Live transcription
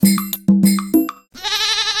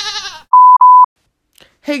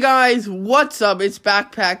Hey guys, what's up? It's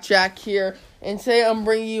Backpack Jack here, and today I'm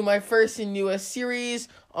bringing you my first and newest series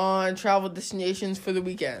on travel destinations for the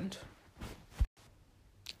weekend.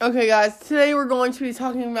 Okay guys, today we're going to be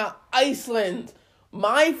talking about Iceland,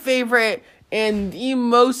 my favorite and the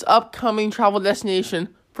most upcoming travel destination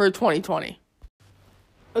for 2020.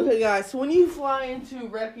 Okay guys, so when you fly into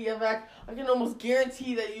Reykjavik, I can almost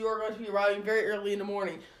guarantee that you are going to be arriving very early in the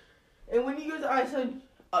morning. And when you go to Iceland,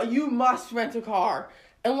 you must rent a car.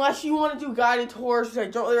 Unless you want to do guided tours, which I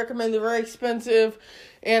don't really recommend. They're very expensive,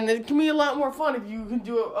 and it can be a lot more fun if you can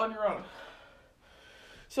do it on your own.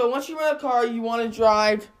 So once you rent a car, you want to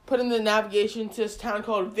drive, put in the navigation to this town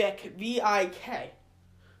called Vik, V-I-K.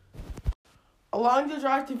 Along the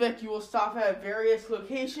drive to Vik, you will stop at various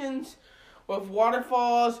locations with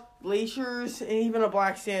waterfalls, glaciers, and even a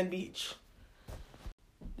black sand beach.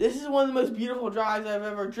 This is one of the most beautiful drives I've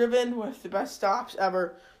ever driven, with the best stops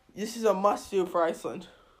ever. This is a must-do for Iceland.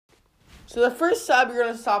 So the first stop you're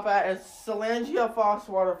going to stop at is Seljalandsfoss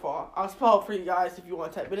waterfall. I'll spell it for you guys if you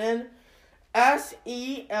want to type it in.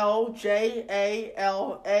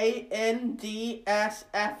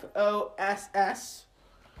 Seljalandsfoss.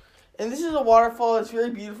 And this is a waterfall. It's very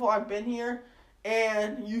beautiful. I've been here.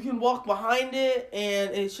 And you can walk behind it.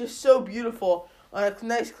 And it's just so beautiful. On a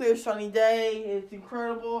nice, clear, sunny day, it's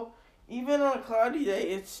incredible. Even on a cloudy day,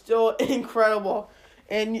 it's still incredible.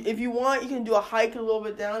 And if you want, you can do a hike a little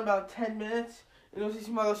bit down, about 10 minutes. And you'll see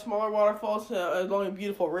some other smaller waterfalls along a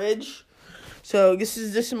beautiful ridge. So this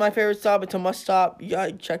is my favorite stop. It's a must stop. You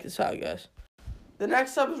gotta check this out, guys. The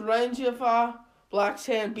next stop is Reykjavik, Black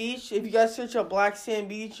Sand Beach. If you guys search up Black Sand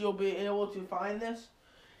Beach, you'll be able to find this.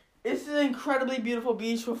 It's an incredibly beautiful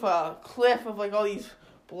beach with a cliff of like all these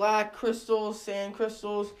black crystals, sand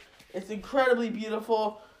crystals. It's incredibly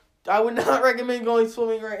beautiful. I would not recommend going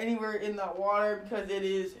swimming or anywhere in that water because it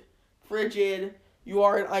is frigid. You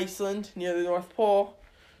are in Iceland near the North Pole,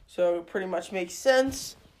 so it pretty much makes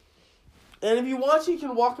sense. And if you want to, you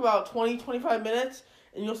can walk about 20-25 minutes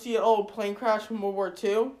and you'll see an old plane crash from World War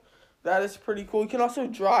II. That is pretty cool. You can also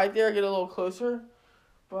drive there, get a little closer,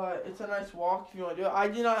 but it's a nice walk if you want to do it. I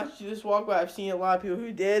did not actually do this walk, but I've seen a lot of people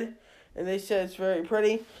who did, and they said it's very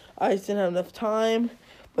pretty. I just didn't have enough time.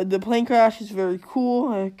 But the plane crash is very cool.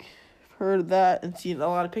 I've heard of that and seen a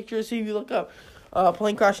lot of pictures. So if you look up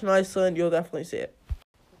plane crash in Iceland, you'll definitely see it.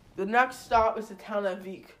 The next stop is the town of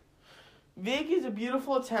Vik. Vik is a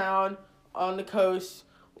beautiful town on the coast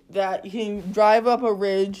that you can drive up a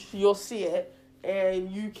ridge. You'll see it. And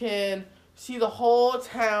you can see the whole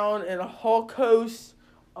town and the whole coast.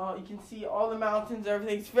 You can see all the mountains and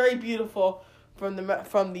everything. It's very beautiful from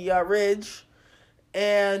the ridge.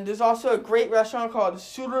 And there's also a great restaurant called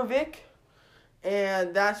Survik,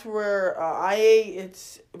 and that's where I ate.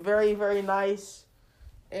 It's very, very nice,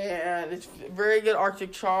 and it's very good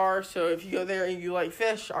Arctic char. So if you go there and you like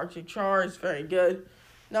fish, Arctic char is very good.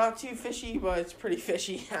 Not too fishy, but it's pretty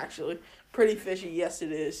fishy, actually. Pretty fishy, yes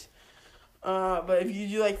it is. But if you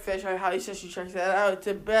do like fish, I highly suggest you check that out.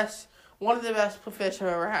 It's one of the best fish I've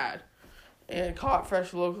ever had, and caught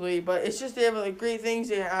fresh locally. But it's just, they have like great things.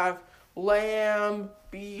 They have lamb,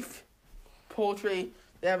 beef, poultry,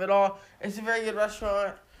 they have it all. It's a very good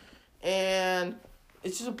restaurant, and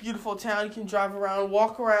it's just a beautiful town. You can drive around,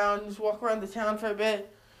 walk around the town for a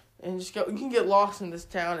bit, and just go. You can get lost in this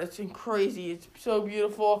town. It's crazy. It's so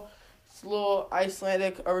beautiful. It's a little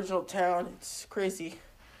Icelandic original town. It's crazy.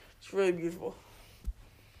 It's really beautiful.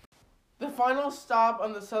 The final stop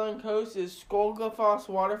on the southern coast is Skógafoss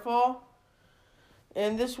waterfall,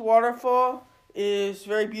 and this waterfall is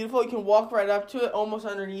very beautiful. You can walk right up to it, almost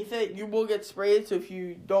underneath it. You will get sprayed, so if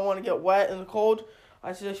you don't want to get wet in the cold,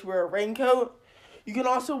 I suggest you wear a raincoat. You can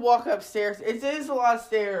also walk upstairs. It is a lot of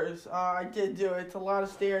stairs. I did do it. It's a lot of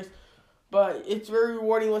stairs, but it's very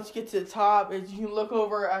rewarding once you get to the top. As you can look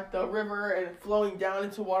over at the river and flowing down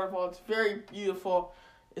into a waterfall. It's very beautiful.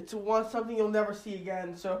 It's something you'll never see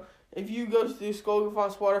again. So if you go to the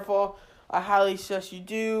Skógafoss waterfall, I highly suggest you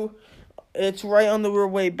do. It's right on the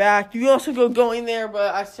way back. You can also going there,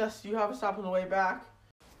 but I suggest you have a stop on the way back.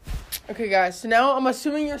 Okay, guys, so now I'm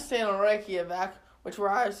assuming you're staying on Reykjavik, which where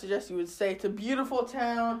I suggest you would stay. It's a beautiful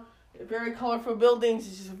town, very colorful buildings.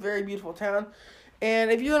 It's just a very beautiful town.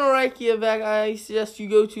 And if you're in Reykjavik, I suggest you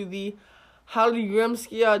go to the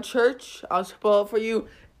Hallgrímskirkja Church. I'll spell it for you.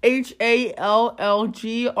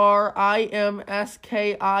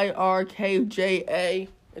 Hallgrímskirkja.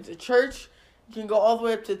 It's a church. You can go all the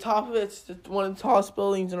way up to the top of it. It's one of the tallest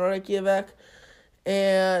buildings in Reykjavik.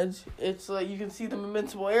 And it's like you can see the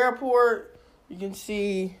Invincible Airport. You can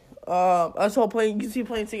see you can see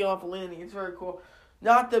planes taking off and landing. It's very cool.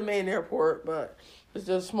 Not the main airport, but it's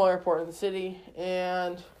a small airport in the city.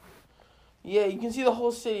 And yeah, you can see the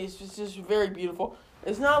whole city. It's just very beautiful.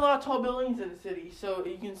 It's not a lot of tall buildings in the city, so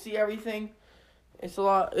you can see everything. It's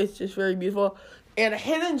just very beautiful. And a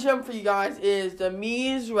hidden gem for you guys is the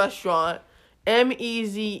Meze restaurant,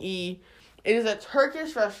 Meze. It is a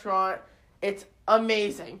Turkish restaurant. It's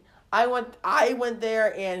amazing. I went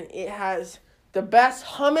there, and it has the best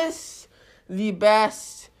hummus, the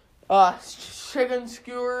best chicken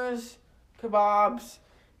skewers, kebabs.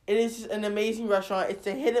 It is an amazing restaurant. It's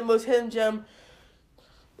the most hidden gem.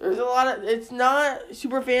 There's a lot of. It's not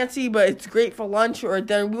super fancy, but it's great for lunch or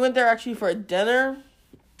dinner. We went there actually for a dinner,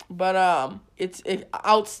 but it's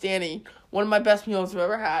outstanding. One of my best meals I've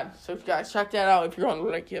ever had. So guys, check that out if you're on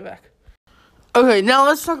Reykjavik. Okay, now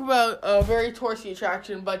let's talk about a very touristy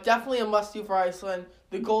attraction, but definitely a must-do for Iceland,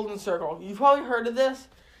 the Golden Circle. You've probably heard of this,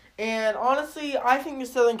 and honestly, I think the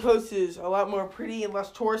Southern Coast is a lot more pretty and less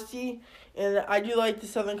touristy, and I do like the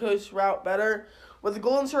Southern Coast route better, but the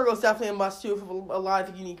Golden Circle is definitely a must-do for a lot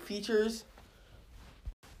of unique features.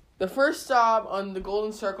 The first stop on the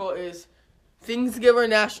Golden Circle is Thingsgiver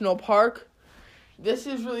National Park. This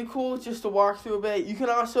is really cool just to walk through a bit. You can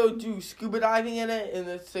also do scuba diving in it, and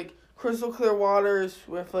it's like crystal clear waters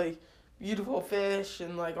with like beautiful fish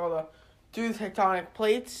and like all the through the tectonic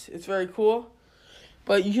plates. It's very cool.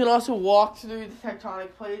 But you can also walk through the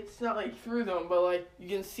tectonic plates, not like through them, but like you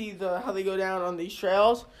can see how they go down on these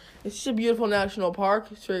trails. It's just a beautiful national park.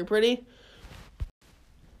 It's very pretty.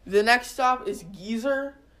 The next stop is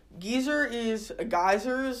Geyser. Geyser is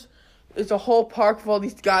geysers. It's a whole park of all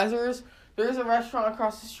these geysers. There's a restaurant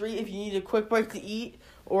across the street if you need a quick bite to eat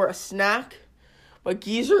or a snack. But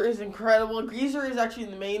Geyser is incredible. Geyser is actually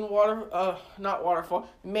the main the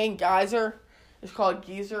main geyser. It's called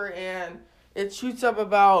Geyser, and it shoots up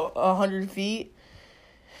about 100 feet.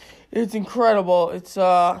 It's incredible. It's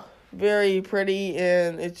very pretty,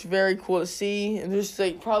 and it's very cool to see. And there's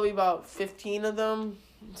like probably about 15 of them.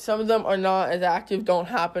 Some of them are not as active, don't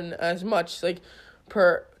happen as much. Like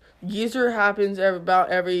Geyser happens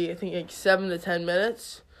every I think like 7 to 10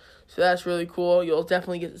 minutes. So that's really cool. You'll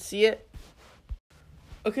definitely get to see it.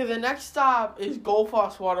 Okay, the next stop is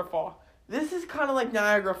Gullfoss Waterfall. This is kind of like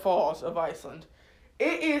Niagara Falls of Iceland.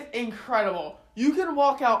 It is incredible. You can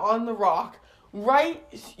walk out on the rock,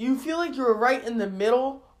 you feel like you're right in the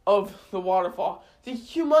middle of the waterfall. The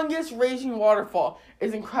humongous raging waterfall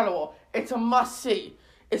is incredible. It's a must-see.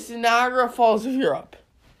 It's the Niagara Falls of Europe.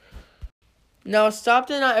 Now, a stop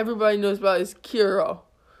that not everybody knows about is Kiro.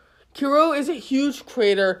 Kiro is a huge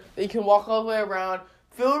crater that you can walk all the way around,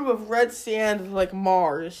 filled with red sand like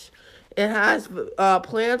Mars. It has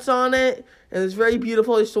plants on it, and it's very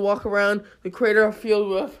beautiful just to walk around. The crater filled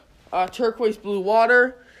with turquoise blue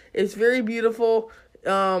water. It's very beautiful.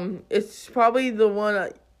 It's probably the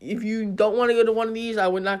one, if you don't want to go to one of these, I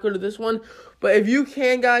would not go to this one. But if you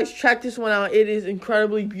can, guys, check this one out. It is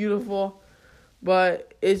incredibly beautiful.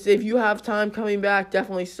 But if you have time coming back,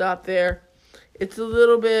 definitely stop there. It's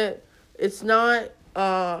not...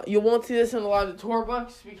 you won't see this in a lot of the tour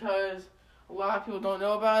books because a lot of people don't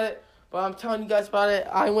know about it. But I'm telling you guys about it.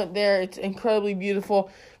 I went there. It's incredibly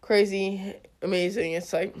beautiful, crazy, amazing.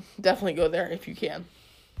 It's like, definitely go there if you can.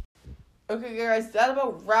 Okay, guys, that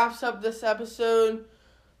about wraps up this episode.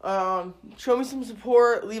 Show me some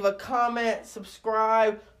support. Leave a comment.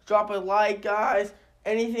 Subscribe. Drop a like, guys.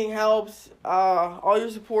 Anything helps. All your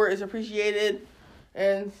support is appreciated.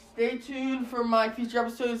 And stay tuned for my future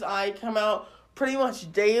episodes. I come out pretty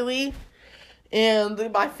much daily. And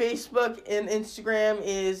my Facebook and Instagram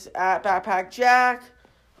is at Backpack Jack.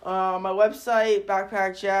 My website,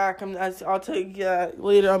 Backpack Jack. I'll tell you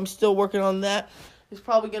later. I'm still working on that. It's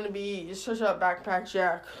probably going to be, just search up Backpack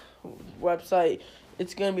Jack website.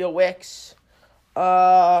 It's going to be a Wix.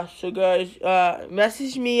 So guys,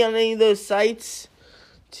 message me on any of those sites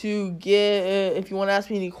to get, if you want to ask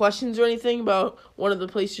me any questions or anything about one of the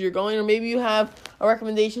places you're going, or maybe you have a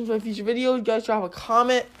recommendation for a future video, you guys drop a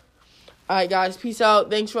comment. Alright guys, peace out.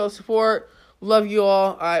 Thanks for all the support. Love you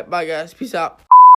all. Alright, bye guys. Peace out.